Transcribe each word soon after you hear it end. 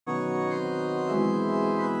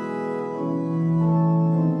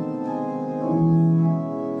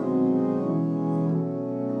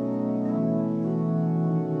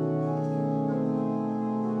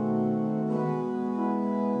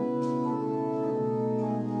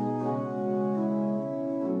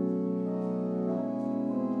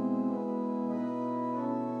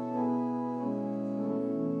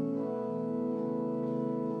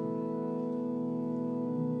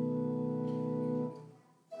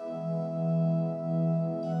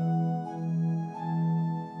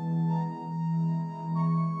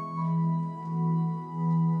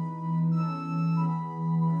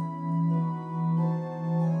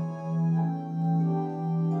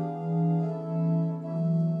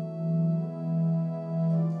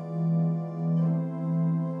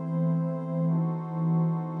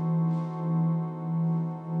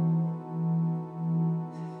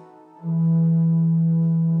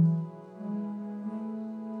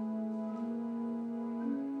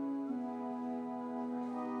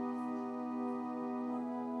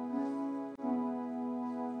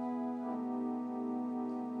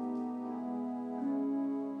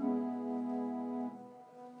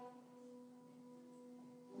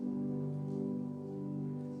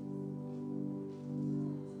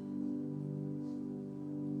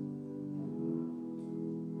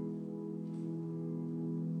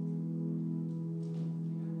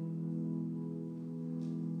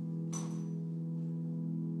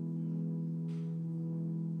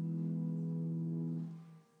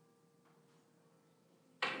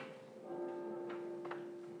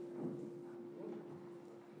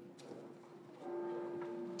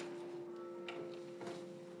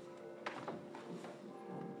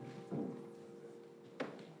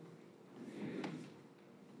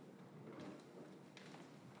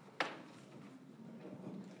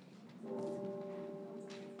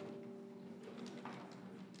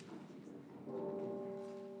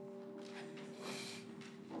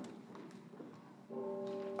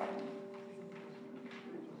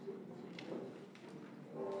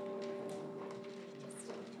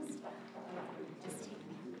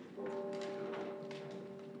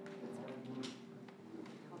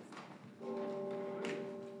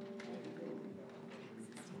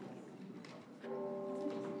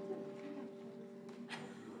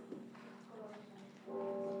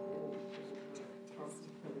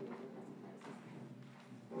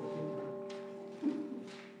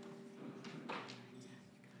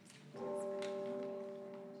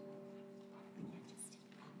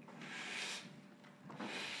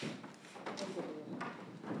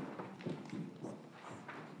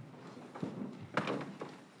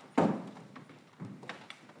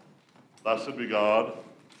Blessed be God,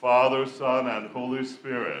 Father, Son, and Holy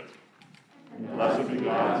Spirit. Blessed be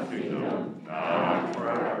God's kingdom, now and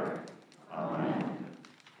forever. Amen.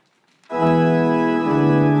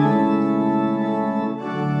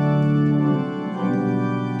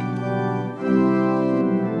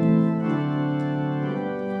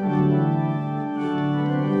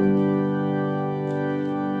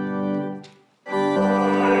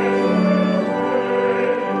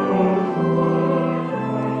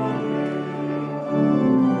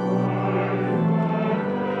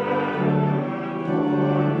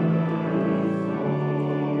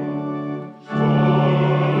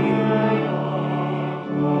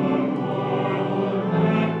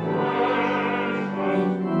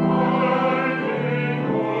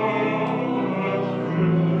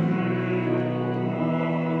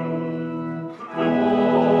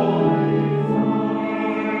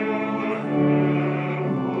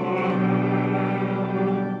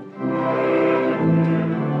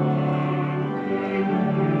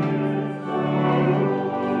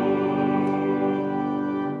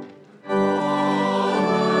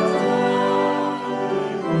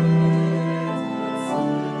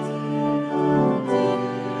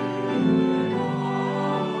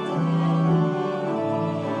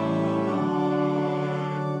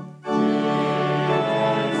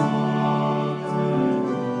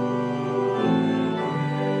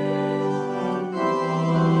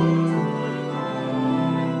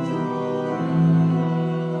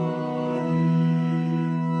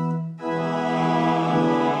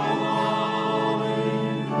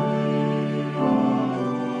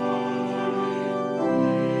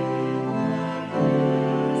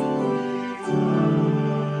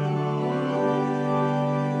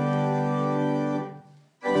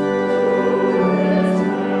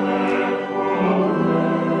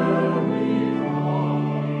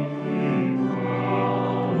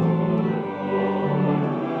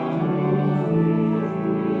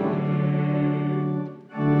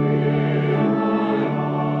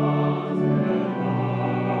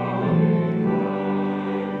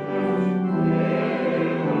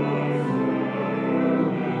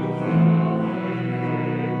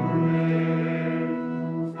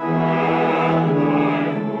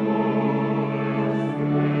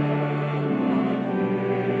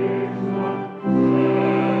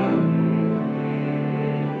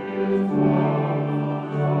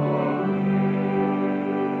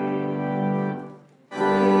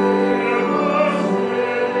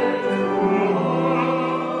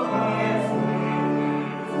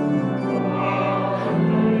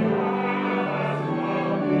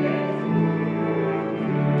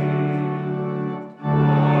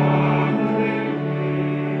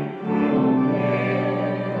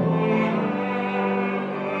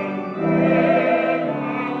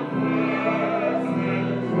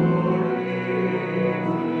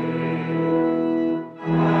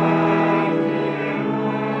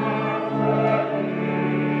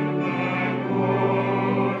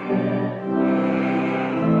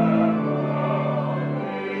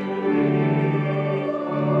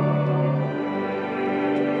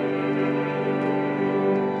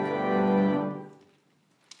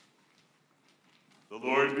 The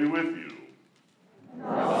Lord be with you. And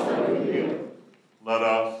also with you. Let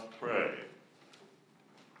us pray.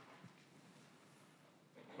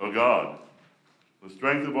 O God, the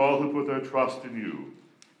strength of all who put their trust in you,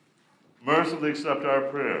 mercifully accept our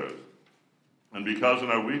prayers, and because in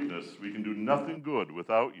our weakness we can do nothing good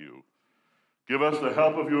without you, give us the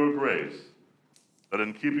help of your grace, that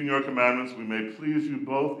in keeping your commandments we may please you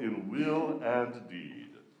both in will and deed.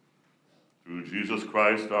 Through Jesus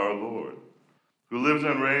Christ our Lord, who lives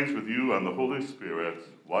and reigns with you and the Holy Spirit,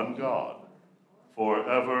 one God,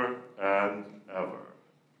 forever and ever.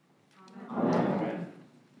 Amen.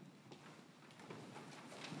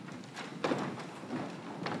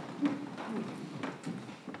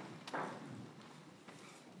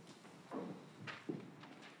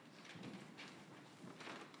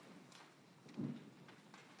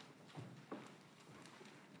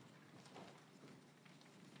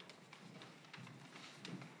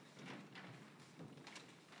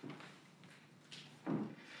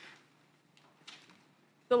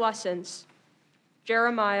 The lessons.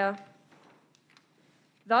 Jeremiah.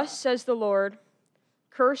 Thus says the Lord,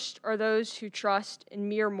 cursed are those who trust in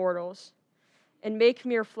mere mortals and make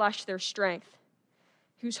mere flesh their strength,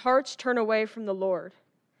 whose hearts turn away from the Lord.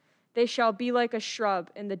 They shall be like a shrub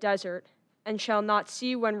in the desert and shall not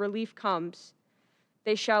see when relief comes.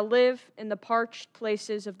 They shall live in the parched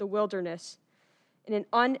places of the wilderness, in an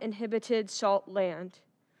uninhabited salt land.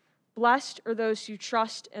 Blessed are those who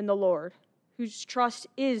trust in the Lord, whose trust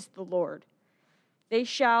is the Lord. They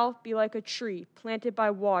shall be like a tree planted by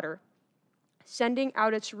water, sending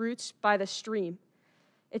out its roots by the stream.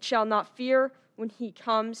 It shall not fear when heat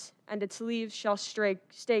comes, and its leaves shall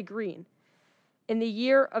stay green. In the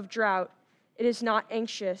year of drought, it is not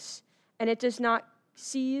anxious, and it does not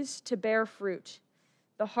cease to bear fruit.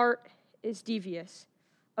 The heart is devious.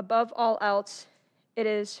 Above all else, it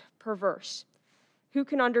is perverse. Who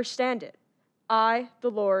can understand it? I,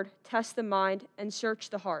 the Lord, test the mind and search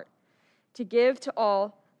the heart, to give to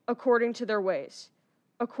all according to their ways,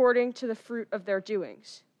 according to the fruit of their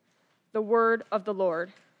doings. The word of the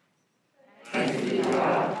Lord. Thanks be to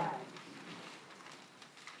God.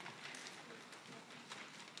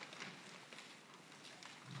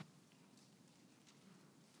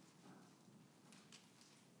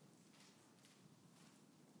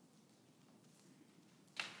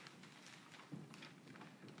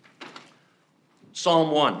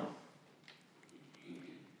 Psalm 1.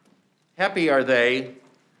 Happy are they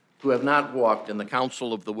who have not walked in the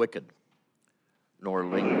counsel of the wicked, nor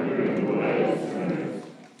lingered in the way of sinners,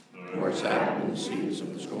 nor sat in the seats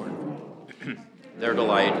of the scornful. Their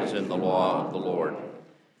delight is in the law of the Lord,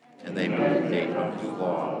 and they meditate on his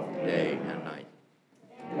law day and night.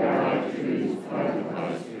 They are like trees planted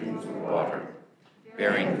by streams of water,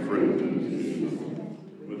 bearing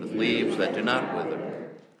fruit with leaves that do not wither.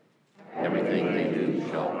 Everything they do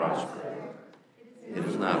shall prosper. It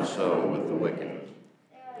is not so with the wicked.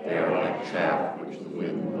 They are like chaff which the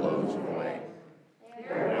wind blows away.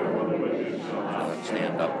 Therefore the wicked shall not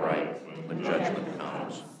stand upright when judgment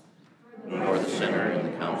comes, nor the sinner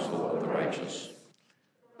in the counsel of the righteous.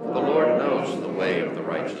 For the Lord knows the way of the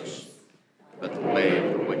righteous, but the way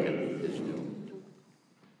of the wicked is doomed.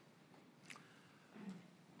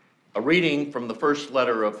 A reading from the first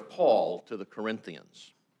letter of Paul to the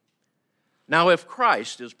Corinthians. Now, if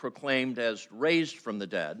Christ is proclaimed as raised from the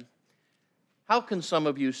dead, how can some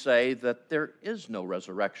of you say that there is no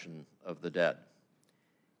resurrection of the dead?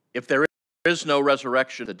 If there is no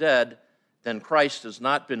resurrection of the dead, then Christ has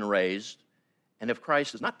not been raised, and if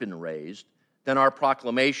Christ has not been raised, then our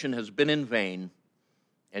proclamation has been in vain,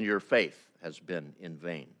 and your faith has been in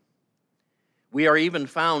vain. We are even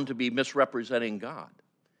found to be misrepresenting God,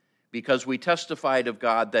 because we testified of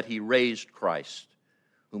God that he raised Christ,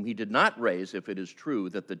 whom he did not raise, if it is true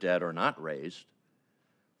that the dead are not raised.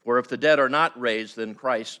 For if the dead are not raised, then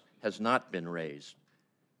Christ has not been raised.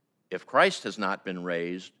 If Christ has not been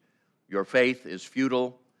raised, your faith is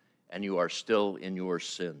futile, and you are still in your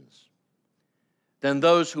sins. Then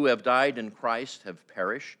those who have died in Christ have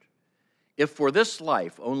perished. If for this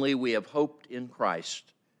life only we have hoped in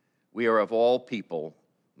Christ, we are of all people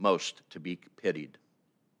most to be pitied.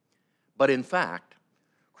 But in fact,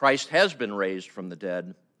 Christ has been raised from the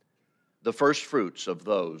dead, the first fruits of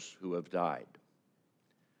those who have died.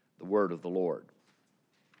 The word of the Lord.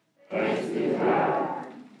 Thanks be to God.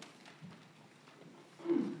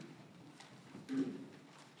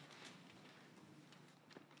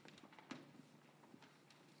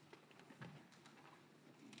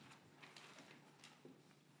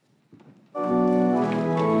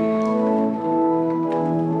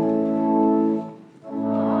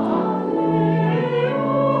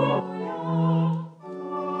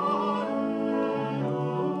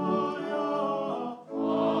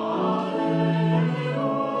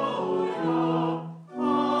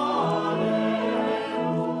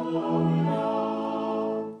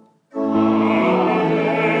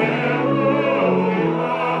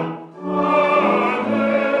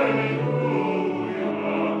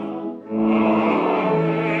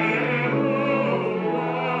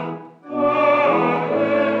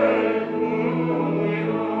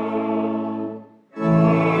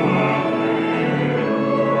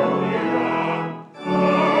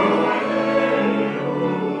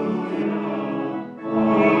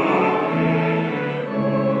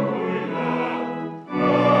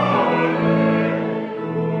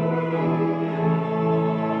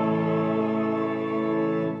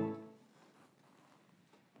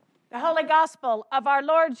 Gospel of our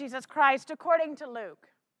Lord Jesus Christ according to Luke.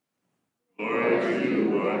 Glory to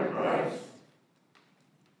you, Lord Christ.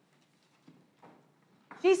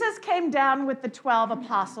 Jesus came down with the 12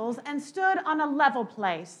 apostles and stood on a level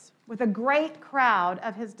place with a great crowd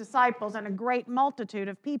of his disciples and a great multitude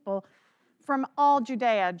of people from all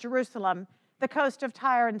Judea, Jerusalem, the coast of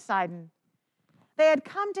Tyre and Sidon. They had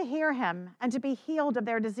come to hear him and to be healed of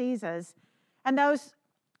their diseases, and those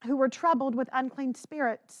who were troubled with unclean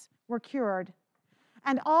spirits were cured.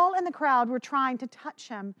 And all in the crowd were trying to touch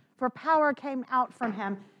him, for power came out from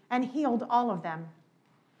him and healed all of them.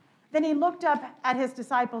 Then he looked up at his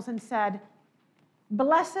disciples and said,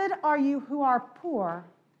 "Blessed are you who are poor,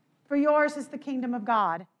 for yours is the kingdom of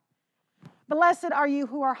God. Blessed are you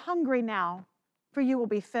who are hungry now, for you will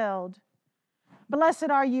be filled. Blessed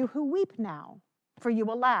are you who weep now, for you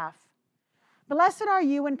will laugh. Blessed are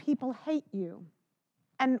you when people hate you,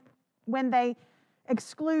 and when they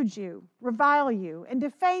exclude you, revile you, and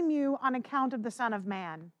defame you on account of the Son of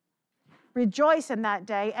Man. Rejoice in that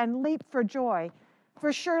day and leap for joy,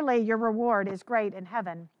 for surely your reward is great in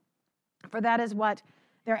heaven. For that is what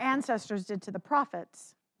their ancestors did to the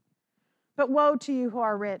prophets. But woe to you who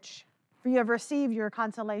are rich, for you have received your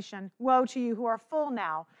consolation. Woe to you who are full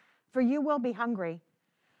now, for you will be hungry.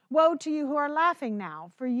 Woe to you who are laughing now,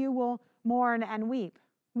 for you will mourn and weep.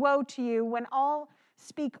 Woe to you when all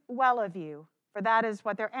speak well of you, for that is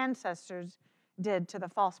what their ancestors did to the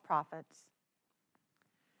false prophets.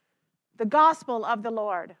 The gospel of the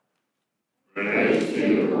Lord. Praise to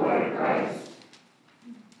you, Lord Christ.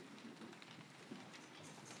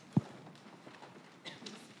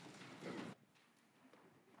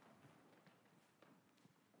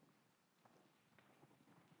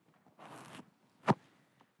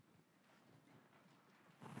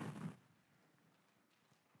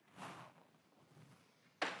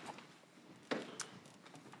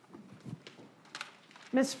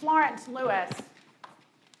 Miss Florence Lewis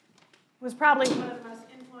was probably one of the most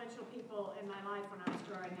influential people in my life when I was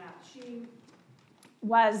growing up. She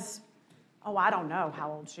was, I don't know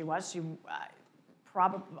how old she was.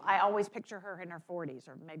 I always picture her in her 40s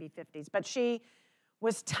or maybe 50s. But she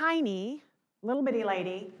was tiny, little bitty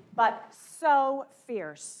lady, but so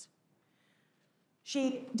fierce.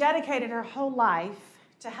 She dedicated her whole life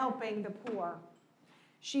to helping the poor.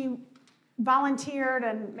 She volunteered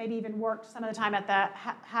and maybe even worked some of the time at the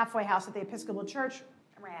halfway house that the Episcopal Church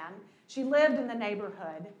ran. She lived in the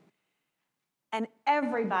neighborhood, and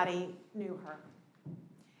everybody knew her.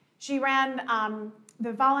 She ran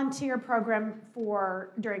the volunteer program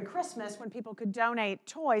during Christmas when people could donate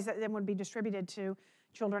toys that then would be distributed to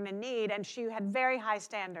children in need, and she had very high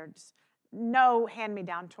standards. No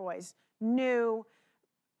hand-me-down toys, new,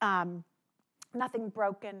 nothing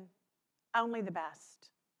broken, only the best.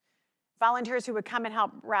 Volunteers who would come and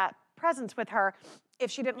help wrap presents with her,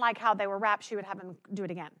 if she didn't like how they were wrapped, she would have them do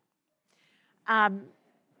it again. I've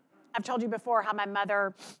told you before how my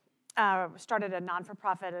mother started a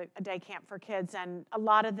non-for-profit, a day camp for kids, and a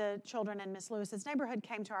lot of the children in Miss Lewis's neighborhood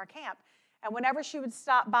came to our camp. And whenever she would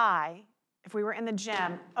stop by, if we were in the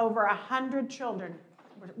gym, over 100 children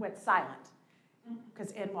went silent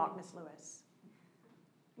because in walked Miss Lewis.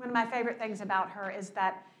 One of my favorite things about her is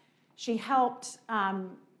that she helped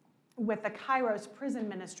with the Kairos prison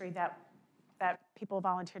ministry that people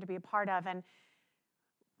volunteer to be a part of.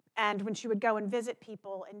 And when she would go and visit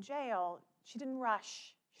people in jail, she didn't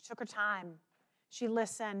rush. She took her time. She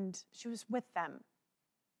listened. She was with them.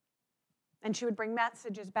 And she would bring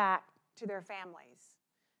messages back to their families.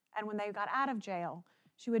 And when they got out of jail,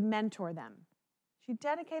 she would mentor them. She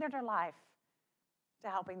dedicated her life to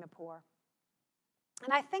helping the poor.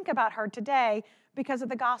 And I think about her today because of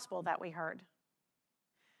the gospel that we heard.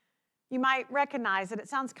 You might recognize that it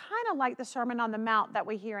sounds kind of like the Sermon on the Mount that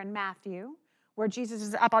we hear in Matthew, where Jesus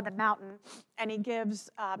is up on the mountain and he gives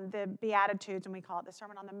the Beatitudes, and we call it the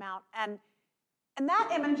Sermon on the Mount. And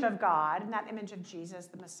that image of God and that image of Jesus,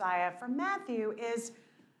 the Messiah, for Matthew is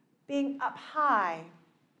being up high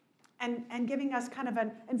and giving us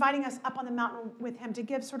inviting us up on the mountain with him to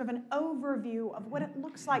give sort of an overview of what it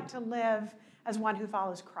looks like to live as one who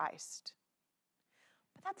follows Christ.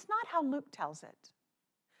 But that's not how Luke tells it.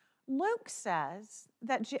 Luke says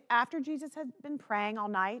that after Jesus had been praying all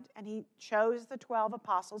night and he chose the 12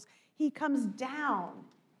 apostles, he comes down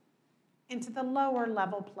into the lower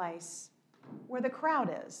level place where the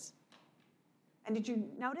crowd is. And did you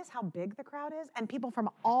notice how big the crowd is? And people from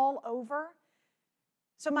all over.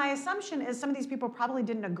 So my assumption is some of these people probably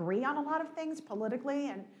didn't agree on a lot of things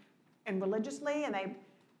politically and religiously, and they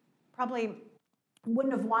probably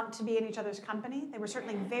wouldn't have wanted to be in each other's company. They were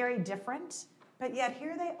certainly very different. But yet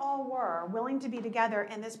here they all were, willing to be together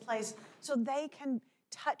in this place so they can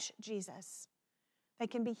touch Jesus. They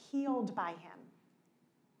can be healed by him.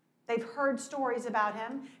 They've heard stories about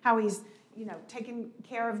him, how he's, taken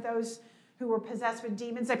care of those who were possessed with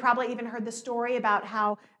demons. They probably even heard the story about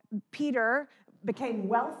how Peter became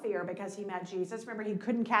wealthier because he met Jesus. Remember, he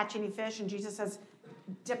couldn't catch any fish, and Jesus says,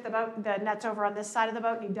 dip the nets over on this side of the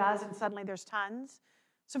boat, and he does, and suddenly there's tons.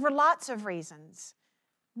 So for lots of reasons,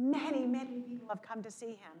 many, many people have come to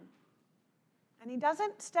see him. And he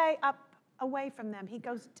doesn't stay up away from them. He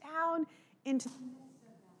goes down into the midst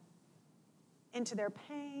of them, into their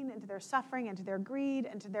pain, into their suffering, into their greed,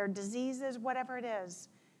 into their diseases, whatever it is.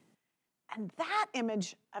 And that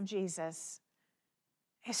image of Jesus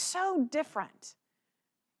is so different.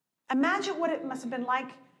 Imagine what it must have been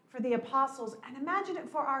like for the apostles, and imagine it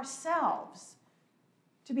for ourselves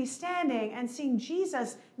to be standing and seeing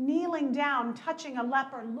Jesus kneeling down, touching a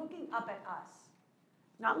leper, looking up at us.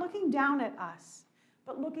 Not looking down at us,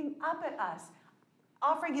 but looking up at us,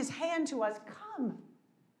 offering his hand to us.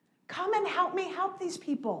 Come and help me help these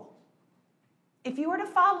people. If you were to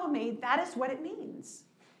follow me, that is what it means.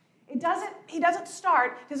 He doesn't pick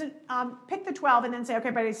the 12 and then say, okay,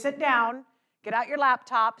 everybody sit down, get out your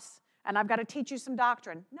laptops, and I've got to teach you some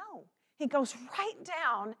doctrine. No, he goes right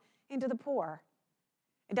down into the poor.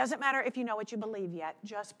 It doesn't matter if you know what you believe yet.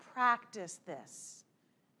 Just practice this,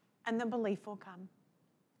 and the belief will come.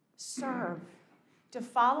 Serve. To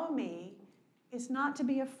follow me is not to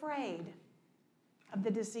be afraid of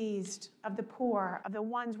the diseased, of the poor, of the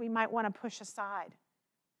ones we might want to push aside.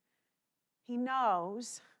 He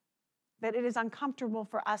knows that it is uncomfortable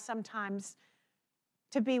for us sometimes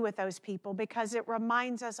to be with those people because it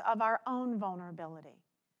reminds us of our own vulnerability.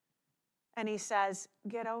 And he says,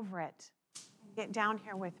 get over it. Get down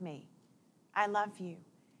here with me. I love you.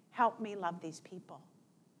 Help me love these people.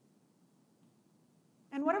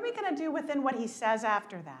 And what are we going to do within what he says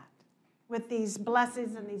after that? With these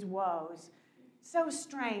blessings and these woes? So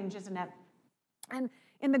strange, isn't it? And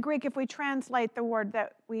in the Greek, if we translate the word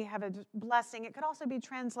that we have as blessing, it could also be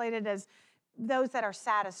translated as those that are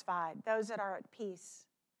satisfied, those that are at peace.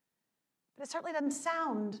 But it certainly doesn't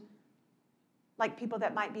sound like people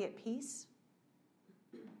that might be at peace.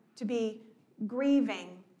 To be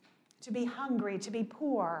grieving, to be hungry, to be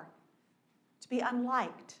poor, to be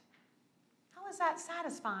unliked. How is that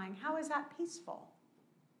satisfying? How is that peaceful?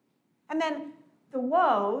 And then the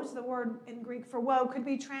woes, the word in Greek for woe, could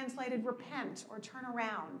be translated repent or turn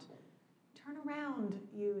around. Turn around,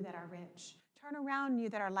 you that are rich. Turn around, you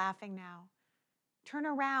that are laughing now. Turn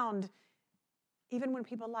around, even when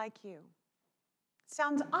people like you. It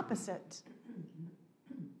sounds opposite.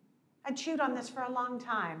 I chewed on this for a long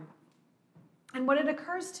time. And what it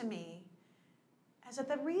occurs to me is that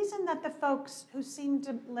the reason that the folks who seem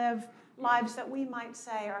to live lives that we might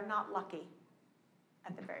say are not lucky,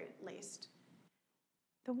 at the very least,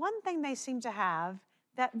 the one thing they seem to have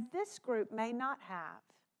that this group may not have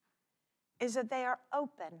is that they are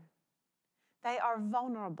open. They are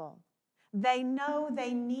vulnerable. They know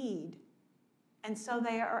they need, and so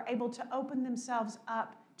they are able to open themselves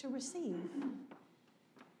up to receive.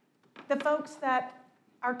 The folks that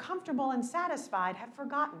are comfortable and satisfied have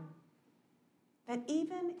forgotten that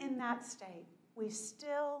even in that state, we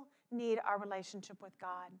still need our relationship with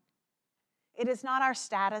God. It is not our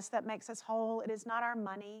status that makes us whole. It is not our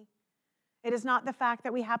money. It is not the fact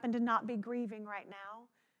that we happen to not be grieving right now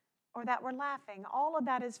or that we're laughing. All of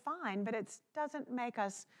that is fine, but it doesn't make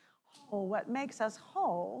us whole. What makes us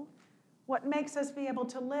whole, what makes us be able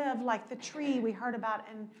to live like the tree we heard about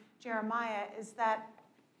in Jeremiah, is that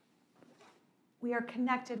we are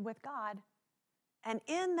connected with God. And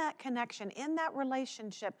in that connection, in that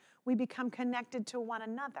relationship, we become connected to one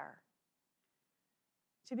another.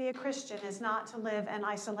 To be a Christian is not to live in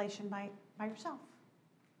isolation by yourself.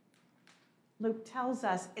 Luke tells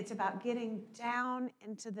us it's about getting down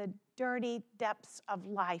into the dirty depths of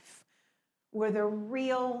life where the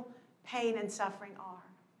real pain and suffering are.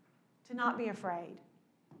 To not be afraid.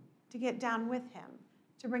 To get down with him.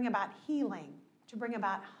 To bring about healing. To bring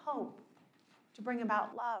about hope. To bring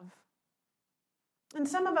about love. And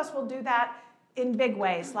some of us will do that in big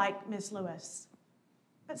ways, like Miss Lewis.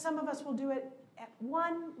 But some of us will do it at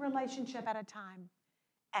one relationship at a time.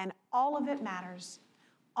 And all of it matters.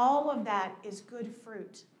 All of that is good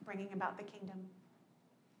fruit, bringing about the kingdom.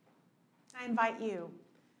 I invite you,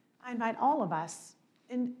 I invite all of us,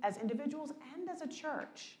 as individuals and as a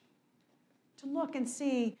church, to look and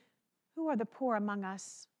see who are the poor among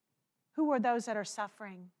us, who are those that are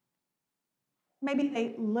suffering. Maybe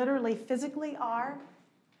they literally, physically are,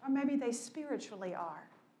 or maybe they spiritually are.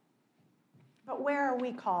 But where are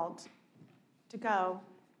we called to go?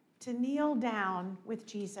 To kneel down with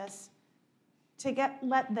Jesus, to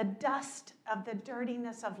let the dust of the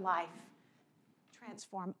dirtiness of life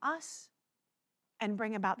transform us and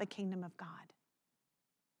bring about the kingdom of God.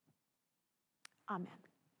 Amen.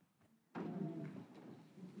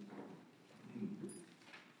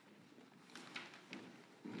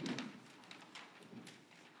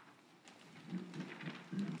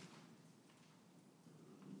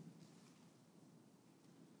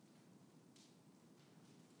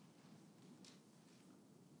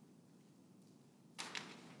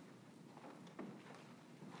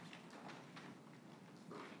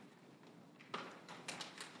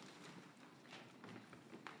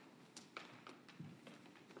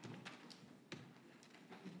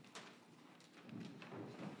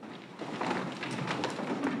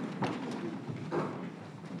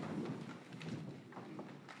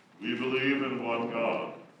 in one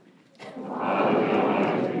God.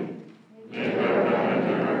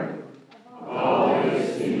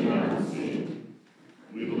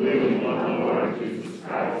 We believe in one Lord Jesus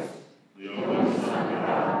Christ, the only Son of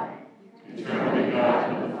God, eternally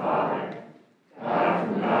begotten of the Father, God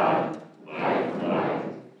from God, light from light,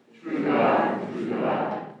 true God from true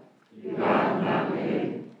God, begotten, not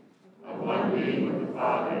made, of one being with the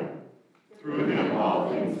Father. Through him all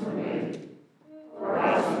things were made. For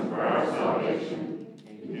us and for our salvation,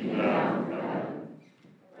 he came down from heaven.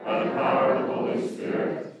 By the power of the Holy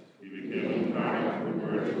Spirit, he became incarnate from the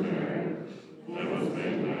Virgin Mary, and was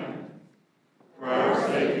made man. For our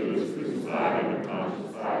sake he was crucified under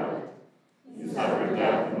Pontius Pilate. He suffered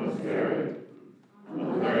death and was buried. On the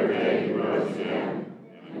third day he rose again,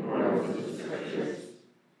 in accordance with the Scriptures.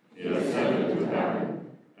 He ascended to heaven,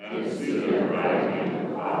 and is seated at the right hand of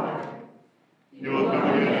the Father. He will come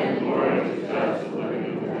again in glory to judge the living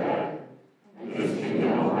and the dead, and his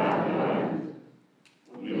kingdom will have no end.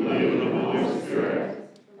 We believe in the Holy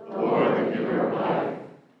Spirit, the Lord, the giver of life,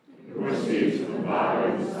 who proceeds from the Father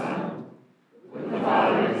and the Son. With the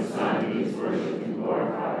Father and the Son he is worshipped and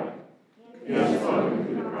glorified. He has spoken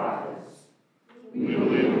through the prophets. We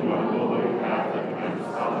believe in one holy, Catholic, and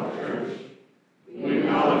apostolic Church. We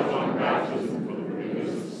acknowledge one baptism for the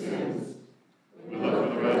forgiveness of sins. We look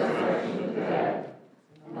for the resurrection of the dead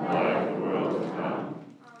and the life of the world to come.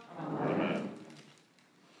 Amen.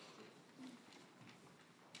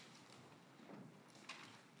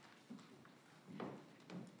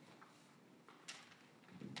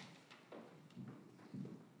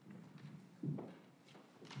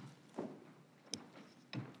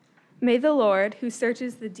 May the Lord, who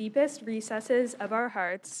searches the deepest recesses of our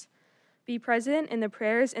hearts, be present in the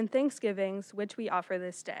prayers and thanksgivings which we offer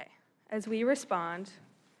this day. As we respond,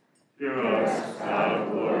 Hear us, God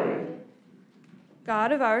of glory.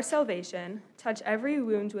 God of our salvation, touch every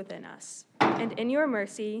wound within us, and in your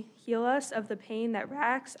mercy, heal us of the pain that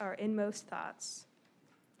racks our inmost thoughts.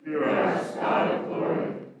 Hear us, God of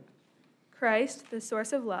glory. Christ, the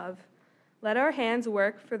source of love, let our hands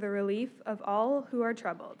work for the relief of all who are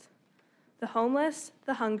troubled, the homeless,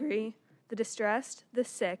 the hungry, the distressed, the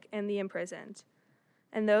sick, and the imprisoned,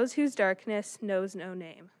 and those whose darkness knows no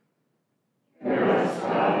name. Hear us,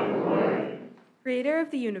 God of glory. Creator of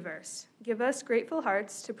the universe, give us grateful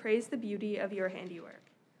hearts to praise the beauty of your handiwork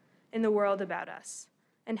in the world about us,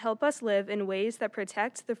 and help us live in ways that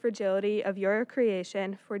protect the fragility of your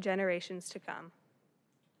creation for generations to come.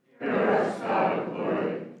 Hear us, God of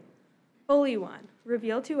glory. Holy One,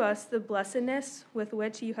 reveal to us the blessedness with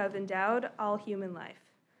which you have endowed all human life,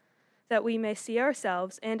 that we may see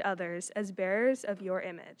ourselves and others as bearers of your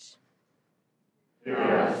image. Hear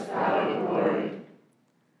us, God of glory.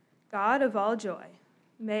 God of all joy,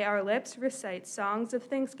 may our lips recite songs of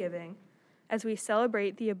thanksgiving as we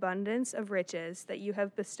celebrate the abundance of riches that you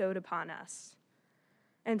have bestowed upon us.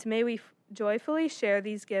 And may we joyfully share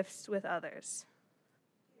these gifts with others.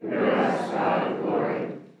 Hear us, God of glory.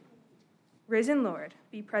 Risen Lord,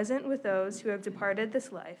 be present with those who have departed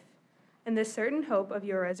this life in the certain hope of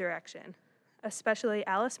your resurrection, especially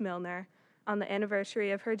Alice Milner on the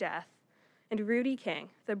anniversary of her death, and Rudy King,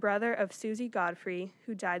 the brother of Susie Godfrey,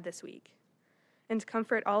 who died this week, and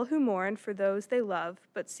comfort all who mourn for those they love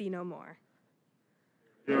but see no more.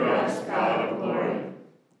 Hear us, God of glory.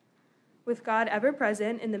 With God ever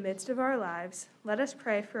present in the midst of our lives, let us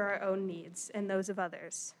pray for our own needs and those of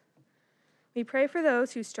others. We pray for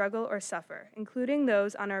those who struggle or suffer, including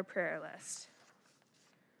those on our prayer list.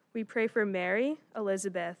 We pray for Mary,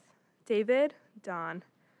 Elizabeth, David, Dawn,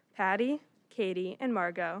 Patty, Katie, and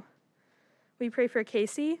Margot. We pray for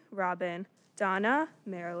Casey, Robin, Donna,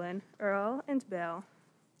 Marilyn, Earl, and Bill.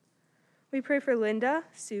 We pray for Linda,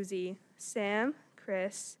 Susie, Sam,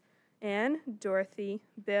 Chris, Anne, Dorothy,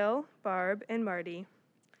 Bill, Barb, and Marty.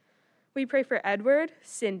 We pray for Edward,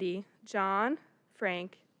 Cindy, John,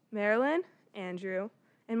 Frank, Marilyn, Andrew,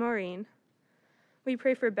 and Maureen. We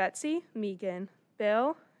pray for Betsy, Megan,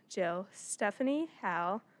 Bill, Jill, Stephanie,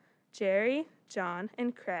 Hal, Jerry, John,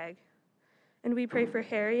 and Craig. And we pray for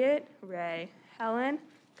Harriet, Ray, Helen,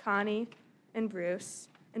 Connie, and Bruce.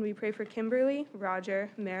 And we pray for Kimberly, Roger,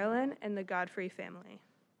 Marilyn, and the Godfrey family.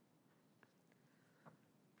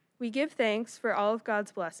 We give thanks for all of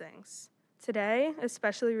God's blessings. Today,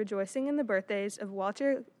 especially rejoicing in the birthdays of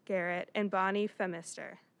Walter Garrett and Bonnie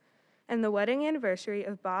Femister, and the wedding anniversary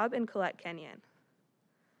of Bob and Colette Kenyon.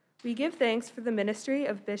 We give thanks for the ministry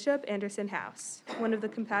of Bishop Anderson House, one of the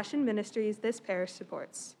compassion ministries this parish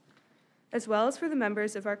supports, as well as for the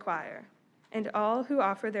members of our choir and all who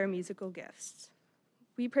offer their musical gifts.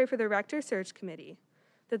 We pray for the Rector Search Committee,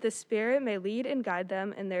 that the Spirit may lead and guide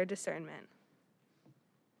them in their discernment.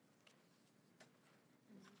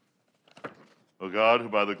 O God, who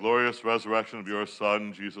by the glorious resurrection of your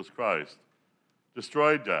Son, Jesus Christ,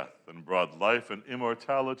 destroyed death and brought life and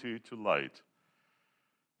immortality to light,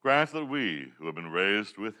 grant that we, who have been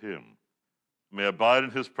raised with him, may abide in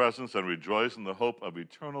his presence and rejoice in the hope of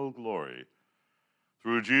eternal glory.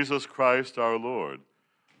 Through Jesus Christ our Lord,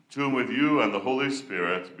 to whom with you and the Holy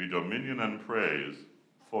Spirit be dominion and praise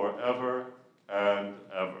forever and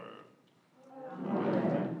ever.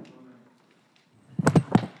 Amen.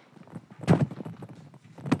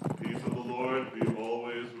 The peace of the Lord be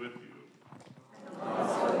always with you. And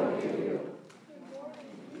also with you.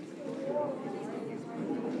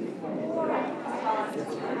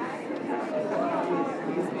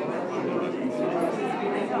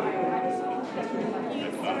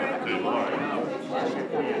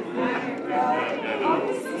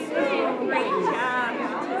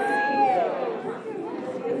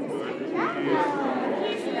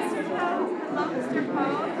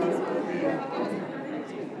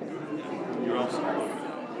 You're also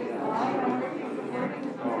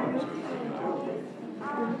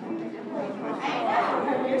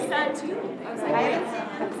Your son too. I was like, I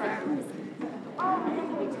haven't seen him. I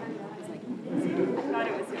thought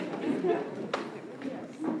it was him.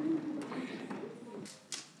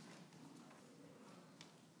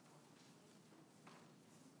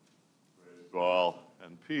 to all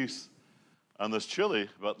and peace on this chilly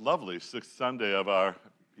but lovely sixth Sunday of our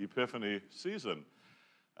Epiphany season.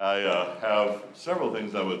 I have several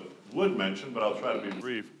things I would mention, but I'll try to be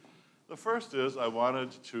brief. The first is I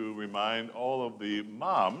wanted to remind all of the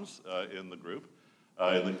moms in the group,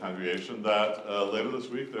 in the congregation, that later this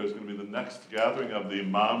week there's going to be the next gathering of the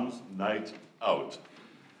Moms Night Out.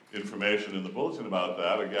 Information in the bulletin about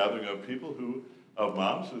that, a gathering of people of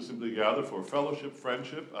moms who simply gather for fellowship,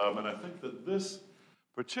 friendship, and I think that this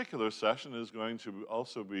particular session is going to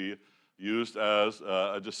also be used as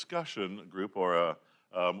a discussion group or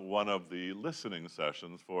one of the listening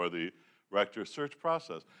sessions for the rector search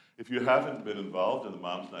process. If you haven't been involved in the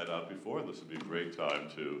Moms Night Out before, this would be a great time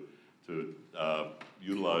to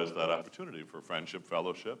utilize that opportunity for friendship,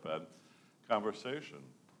 fellowship, and conversation.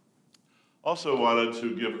 Also wanted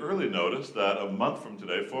to give early notice that a month from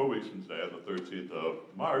today, 4 weeks from today, on the 13th of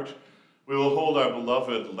March, we will hold our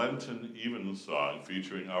beloved Lenten Evensong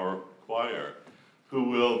featuring our choir, who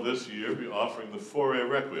will this year be offering the Fauré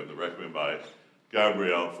Requiem, the Requiem by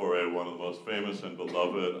Gabriel Fauré, one of the most famous and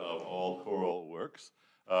beloved of all choral works.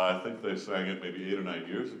 I think they sang it maybe 8 or 9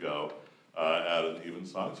 years ago at an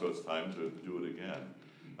Evensong, so it's time to do it again.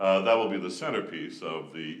 That will be the centerpiece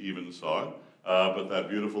of the Evensong, but that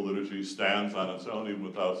beautiful liturgy stands on its own even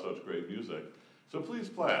without such great music. So please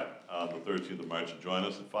plan on the 13th of March to join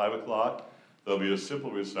us at 5 o'clock. There'll be a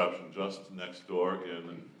simple reception just next door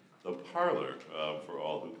in the parlor for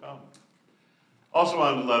all who come. Also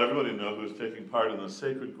wanted to let everybody know who's taking part in the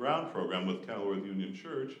Sacred Ground program with Kenilworth Union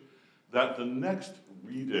Church that the next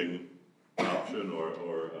reading option or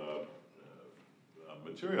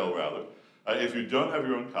material rather, if you don't have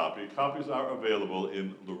your own copy, copies are available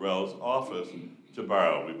in Laurel's office to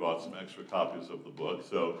borrow. We bought some extra copies of the book,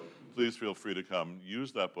 so please feel free to come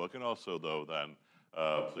use that book, and also though then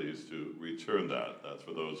please to return that. That's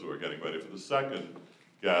for those who are getting ready for the second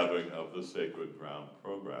gathering of the Sacred Ground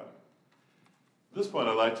program. At this point,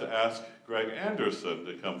 I'd like to ask Greg Anderson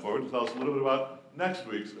to come forward and tell us a little bit about next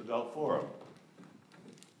week's Adult Forum.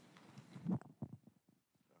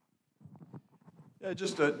 Yeah,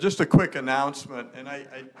 just a quick announcement, and I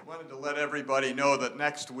wanted to let everybody know that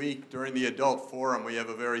next week during the Adult Forum we have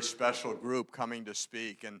a very special group coming to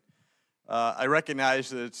speak, and I recognize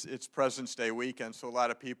that it's President's Day weekend, so a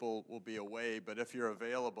lot of people will be away, but if you're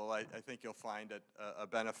available, I think you'll find it a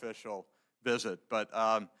beneficial visit. But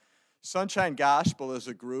Sunshine Gospel is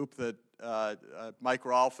a group that Mike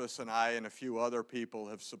Rolfus and I and a few other people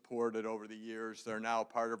have supported over the years. They're now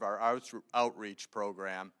part of our outreach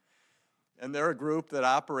program. And they're a group that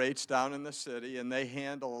operates down in the city, and they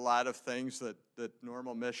handle a lot of things that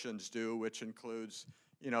normal missions do, which includes,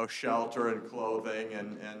 you know, shelter and clothing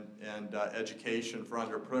and education for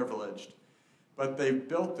underprivileged. But they've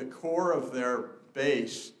built the core of their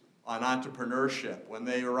base on entrepreneurship. When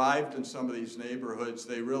they arrived in some of these neighborhoods,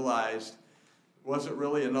 they realized it wasn't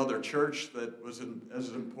really another church that was as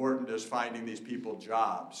important as finding these people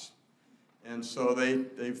jobs. And so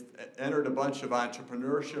they've entered a bunch of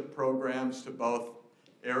entrepreneurship programs to both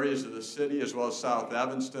areas of the city as well as South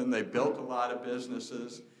Evanston. They built a lot of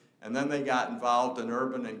businesses, and then they got involved in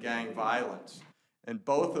urban and gang violence. And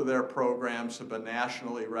both of their programs have been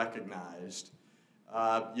nationally recognized.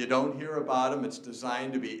 You don't hear about them. It's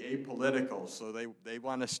designed to be apolitical, so they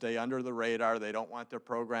want to stay under the radar. They don't want their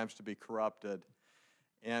programs to be corrupted.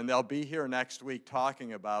 and they'll be here next week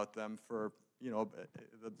talking about them for,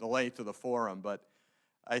 the length of the forum. But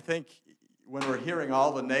I think when we're hearing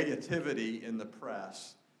all the negativity in the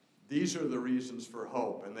press, these are the reasons for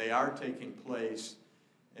hope, and they are taking place.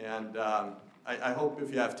 And I hope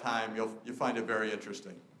if you have time, you'll find it very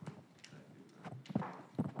interesting.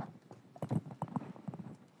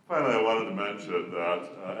 Finally, I wanted to mention that,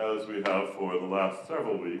 as we have for the last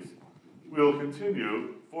several weeks, we'll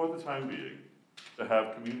continue, for the time being, to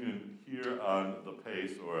have communion here on the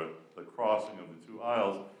pace, or the crossing of the two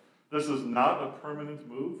aisles. This is not a permanent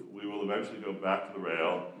move. We will eventually go back to the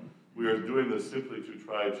rail. We are doing this simply to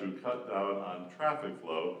try to cut down on traffic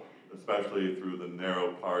flow, especially through the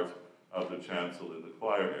narrow part of the chancel in the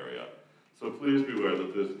choir area. So please be aware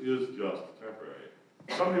that this is just temporary.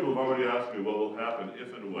 Some people have already asked me what will happen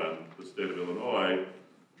if and when the state of Illinois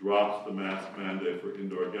drops the mask mandate for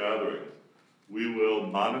indoor gatherings. We will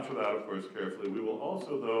monitor that, of course, carefully. We will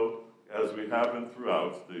also, though, as we have been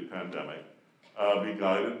throughout the pandemic, be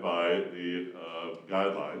guided by the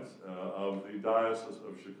guidelines of the Diocese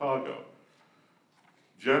of Chicago.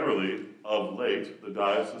 Generally, of late, the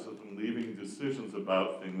diocese has been leaving decisions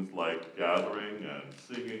about things like gathering and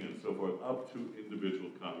singing and so forth up to individual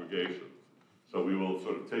congregations. So we will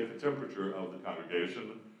sort of take the temperature of the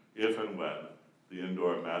congregation if and when the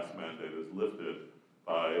indoor mask mandate is lifted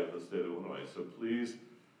by the state of Illinois. So please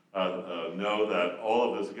know that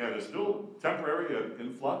all of this, again, is still temporary and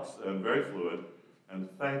in flux and very fluid. And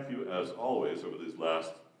thank you, as always, over these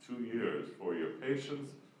last 2 years for your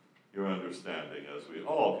patience, your understanding, as we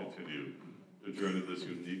all continue to journey this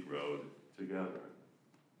unique road together.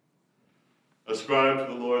 Ascribe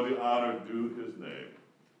to the Lord the honor due his name.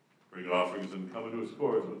 Bring offerings and come into his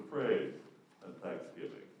courts with praise and thanksgiving.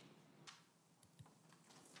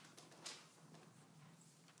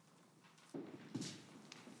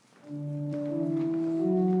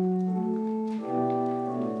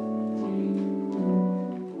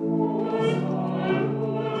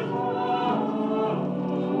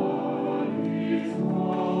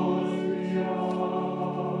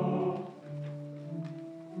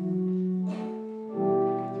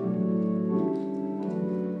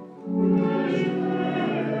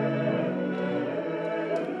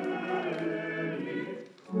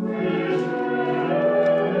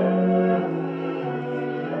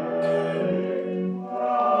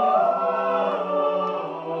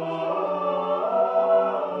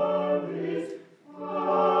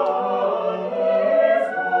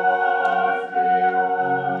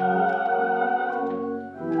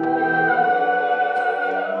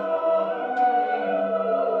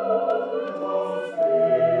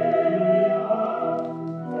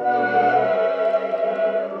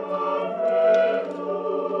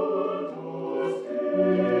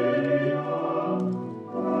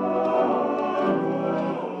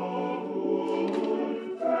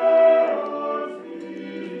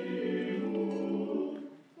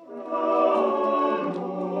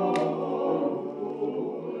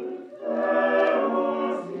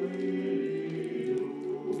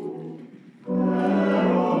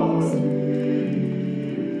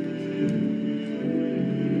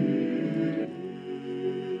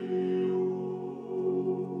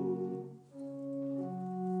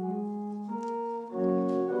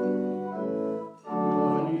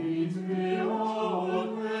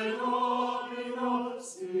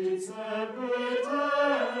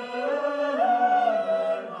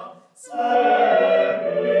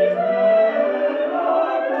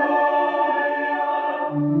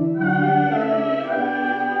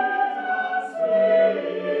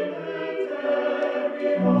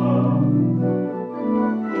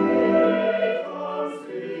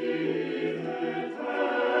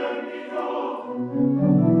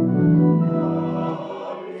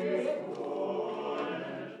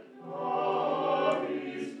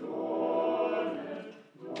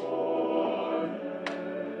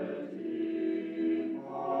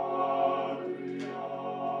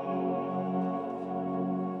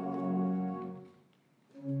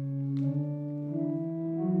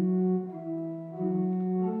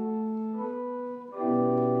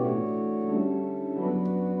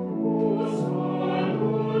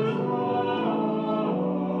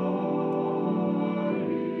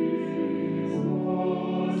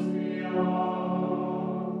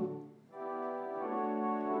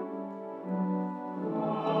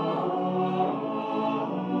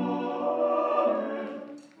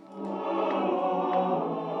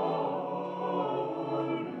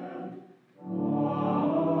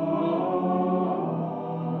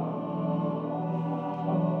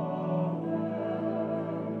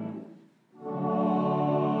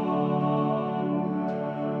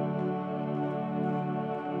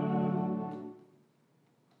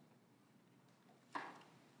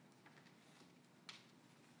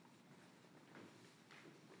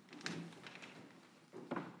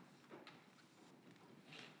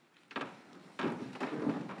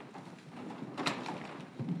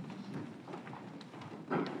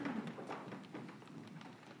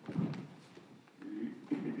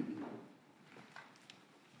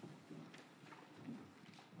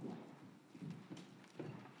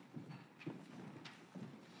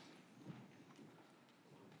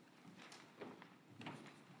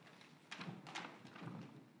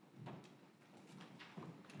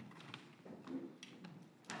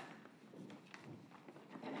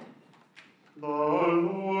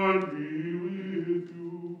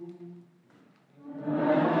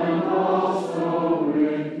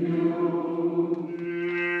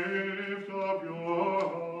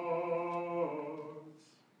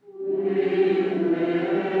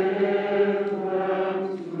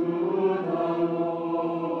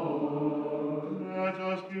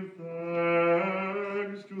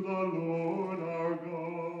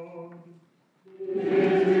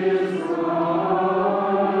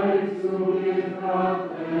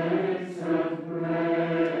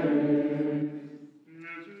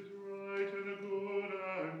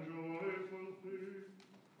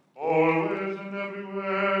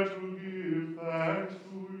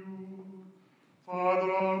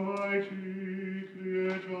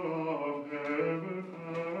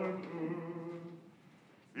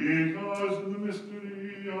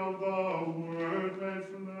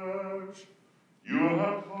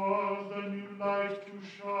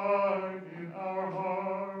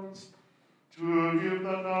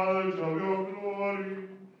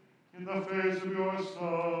 grace of your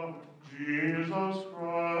Son, Jesus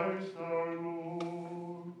Christ our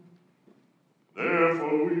Lord.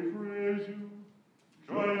 Therefore we praise you,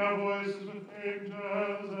 joining our voices with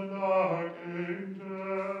angels and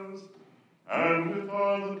archangels, and with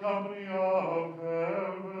all the company of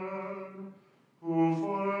heaven, who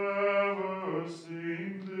forever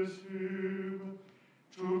sing this hymn,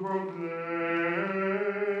 to proclaim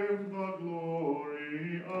the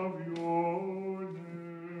glory of your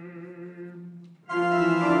name. Holy,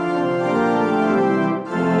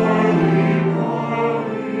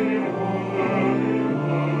 holy, holy,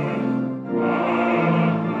 Lord, God and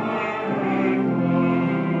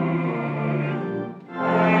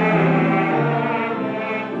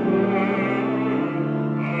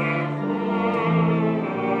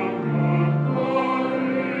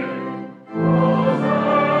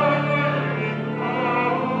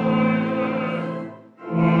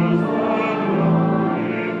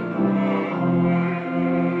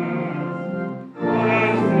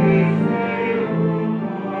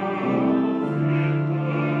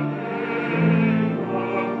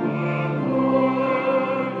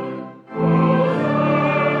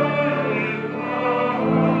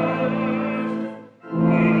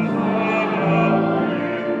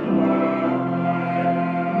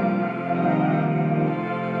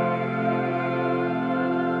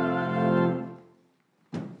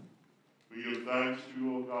we give thanks to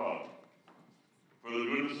you, O God, for the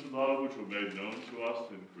goodness and love which were made known to us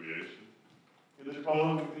in creation, in the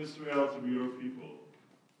calling of Israel to be your people,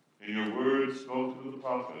 in your word spoken to the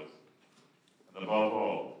prophets, and above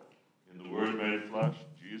all, in the word made flesh,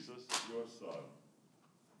 Jesus, your Son.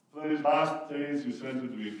 For these last days you sent him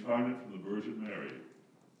to be incarnate from the Virgin Mary,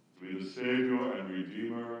 to be the Savior and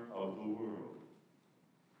Redeemer of the world.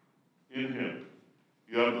 In him,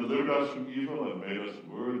 you have delivered us from evil and made us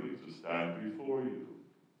worthy to stand before you.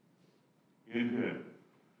 In him,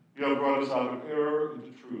 you have brought us out of error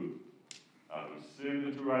into truth, out of sin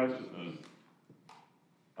into righteousness,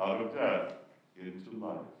 out of death into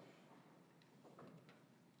life.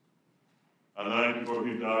 On the night before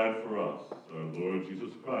he died for us, our Lord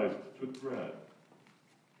Jesus Christ took bread.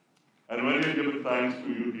 And when he had given thanks to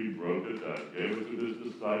you, he broke it and gave it to his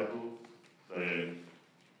disciples, saying,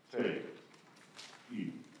 "Take,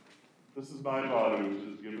 eat. This is my body which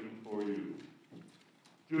is given for you.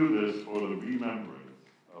 Do this for the remembrance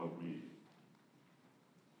of me."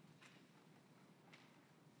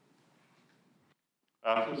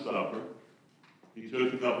 After supper, he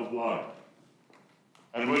took a cup of wine.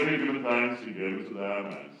 And when he had given thanks, he gave it to them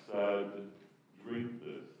and said, "Drink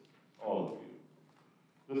this, all of you.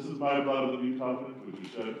 This is my blood of the new covenant, which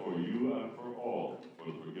is shed for you and for all for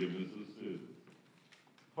the forgiveness of sins.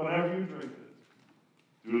 Whenever you drink it,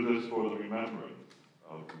 do this for the remembrance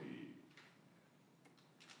of me."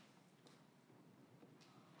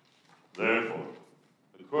 Therefore,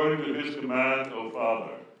 according to his command, O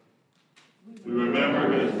Father, we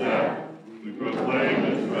remember his death, we proclaim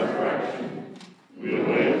his resurrection, we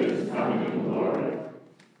await his coming in glory,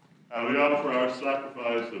 and we offer our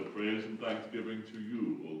sacrifice of praise and thanksgiving to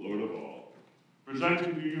you, O Lord of all,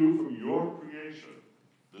 presenting to you from your creation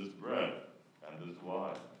this bread and this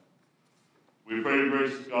wine. We pray,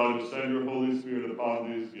 gracious God, to send your Holy Spirit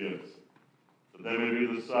upon these gifts, that they may be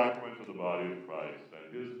the sacrament of the body of Christ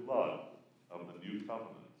and his blood of the new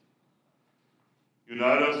covenant.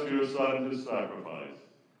 Unite us to your Son and his sacrifice,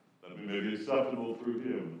 that we may be acceptable through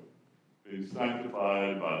him, being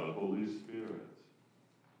sanctified by the Holy Spirit.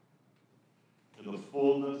 In the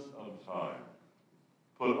fullness of time,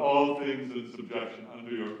 put all things in subjection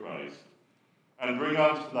under your Christ, and bring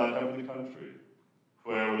us to that heavenly country,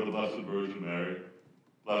 where with the Blessed Virgin Mary,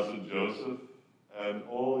 blessed Joseph, and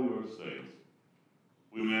all your saints,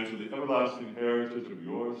 we may enter the everlasting heritage of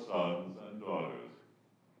your sons and daughters,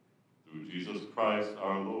 through Jesus Christ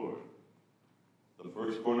our Lord, the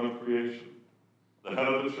firstborn of creation, the head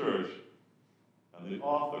of the church, and the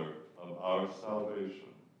author of our salvation.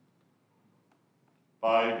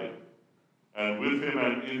 By him, and with him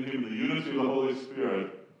and in him, the unity of the Holy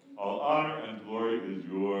Spirit, all honor and glory is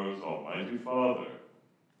yours, Almighty Father,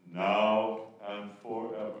 now and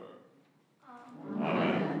forever.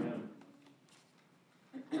 Amen.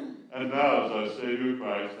 And now, as our Savior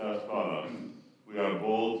Christ has taught us, we are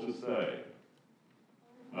bold to say,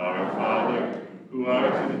 Our Father, who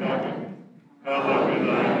art in heaven, hallowed be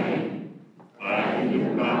thy name. Thy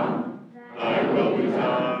kingdom come, thy will be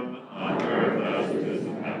done, on earth as it is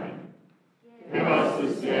in heaven. Give us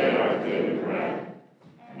this day our daily bread,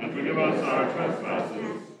 and forgive us our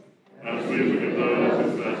trespasses, as we forgive those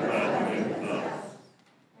who trespass against us.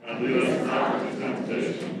 And lead us not into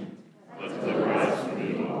temptation, but deliver us from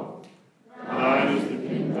evil.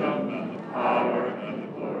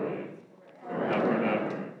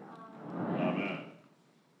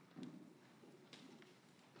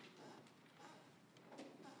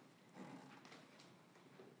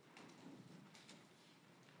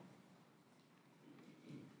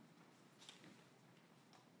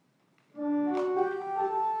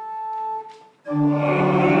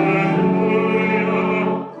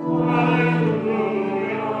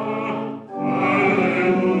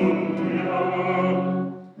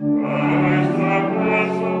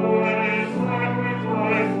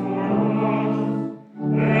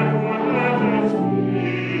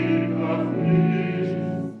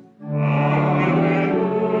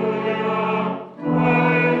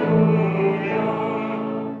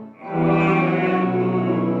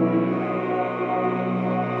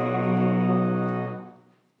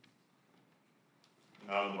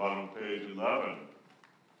 11,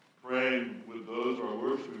 praying with those who are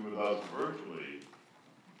worshiping with us virtually,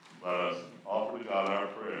 let us offer to God our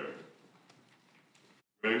prayers.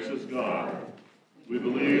 Gracious God, we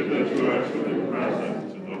believe that you are truly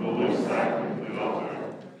present in the holy sacrament of the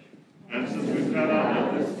altar, and since we cannot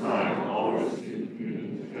at this time all receive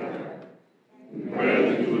communion together, we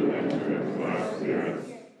pray that you would enter into our spirits.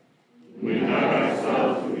 We unite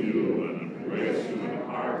ourselves with you and embrace you in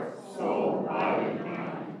heart, soul, body, and mind.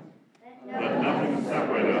 Let nothing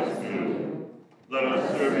separate us from you. Let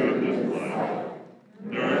us serve you in this life,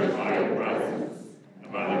 nourished by your presence,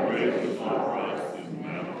 and by the grace you offer us in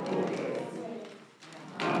manifold ways.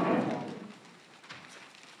 Amen.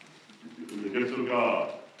 The gifts of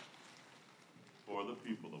God for the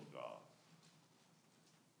people of God.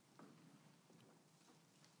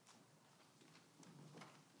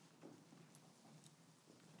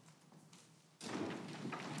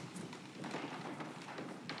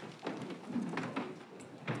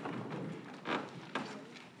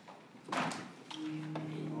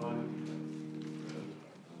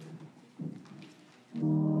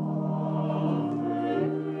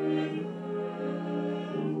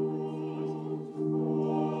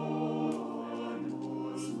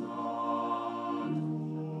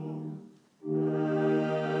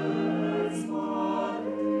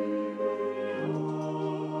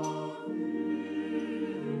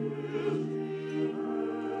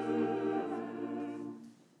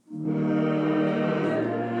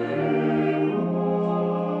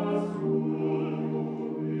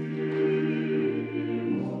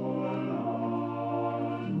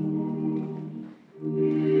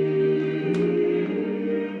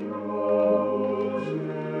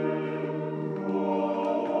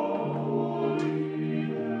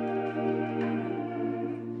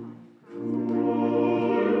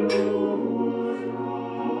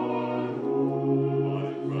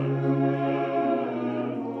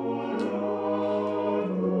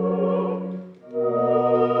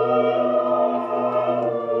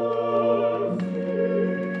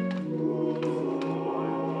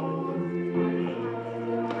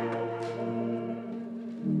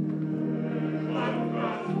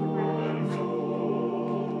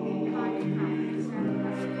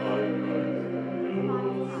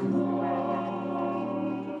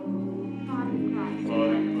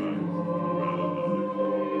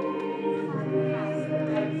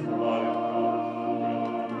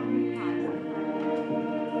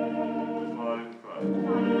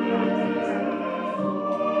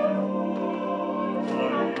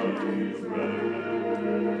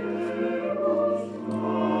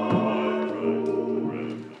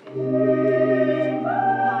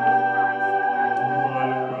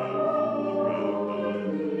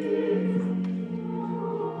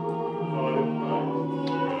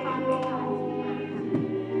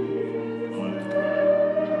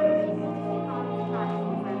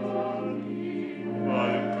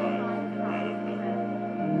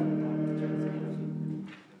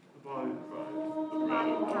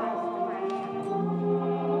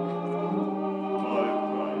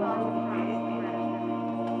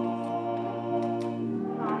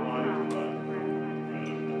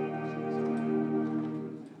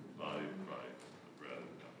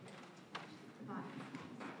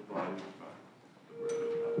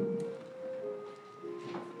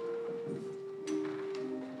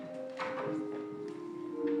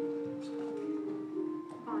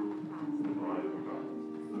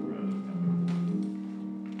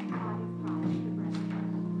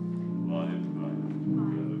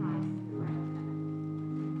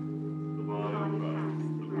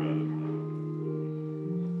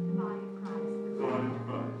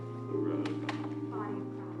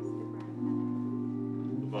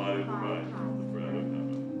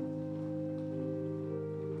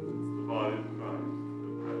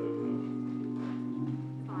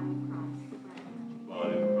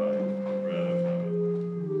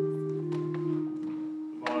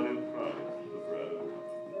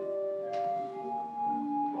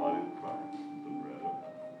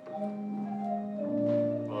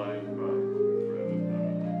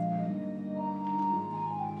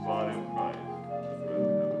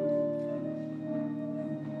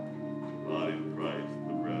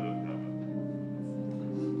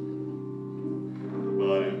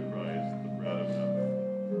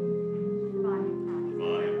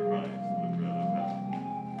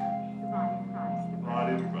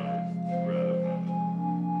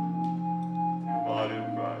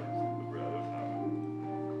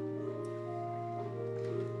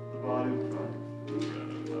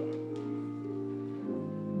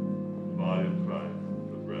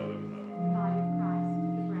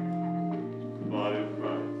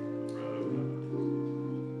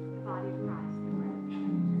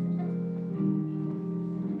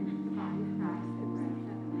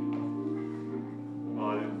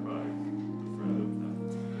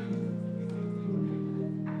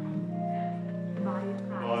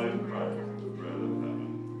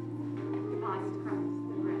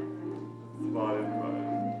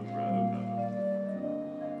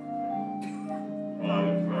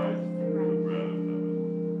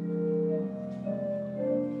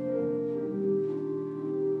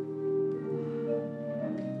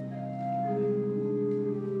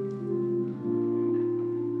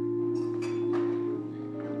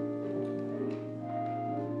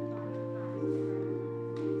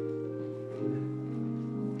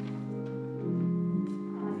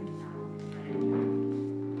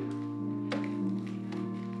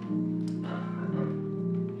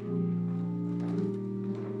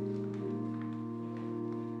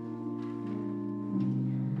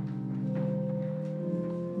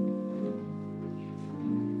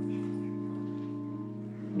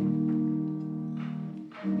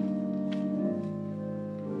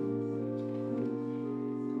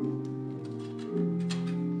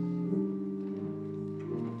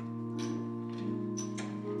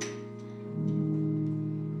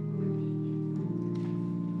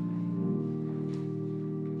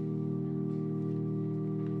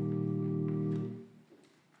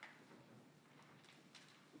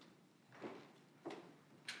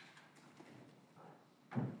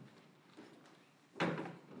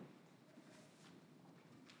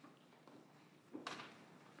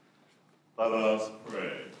 Let us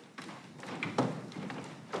pray.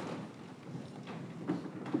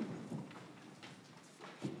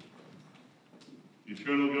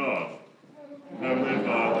 Eternal God, Heavenly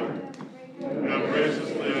Father, you have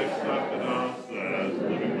graciously accepted us as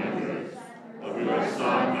living members of your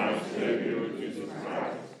Son, our Savior, Jesus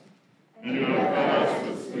Christ, and you have fed us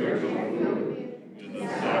with spiritual food in the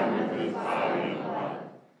sacrament of his body and blood.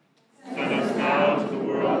 Send us now to the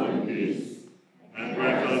world in peace, and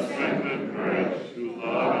grant us strength and courage to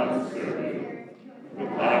love and serve you with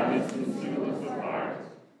gladness and singleness of heart.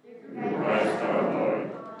 Through Christ our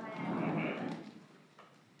Lord. Amen.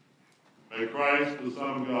 May Christ, the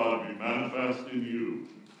Son of God, be manifest in you,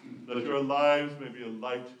 that your lives may be a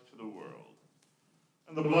light to the world.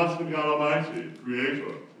 And the blessed God Almighty,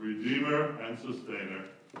 Creator, Redeemer, and Sustainer,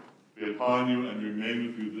 be upon you and remain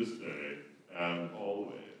with you this day and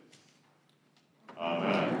always.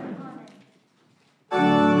 Amen.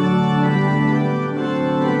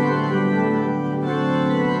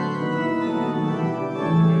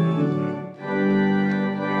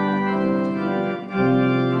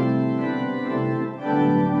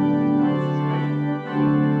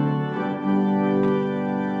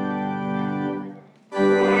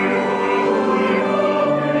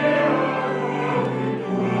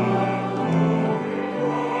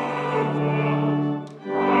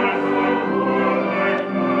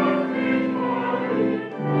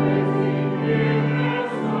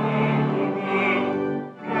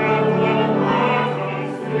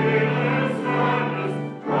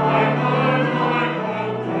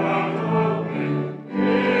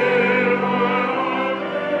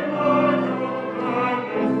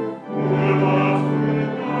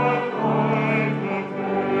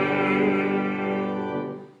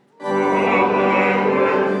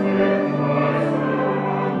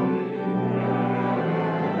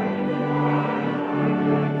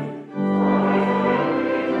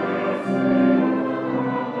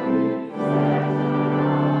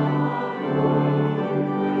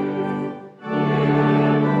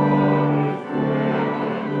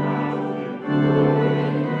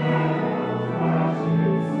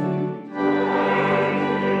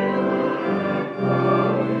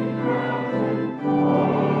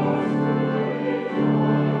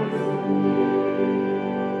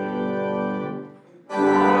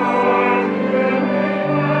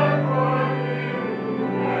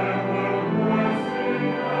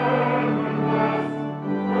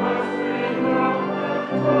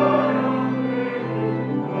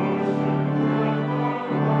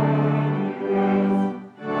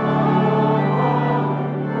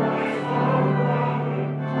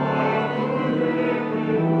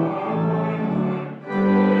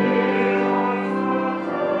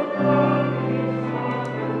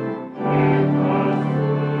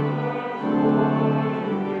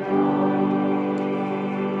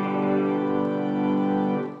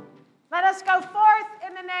 Let us go forth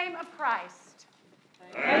in the name of Christ.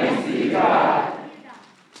 Thanks be God.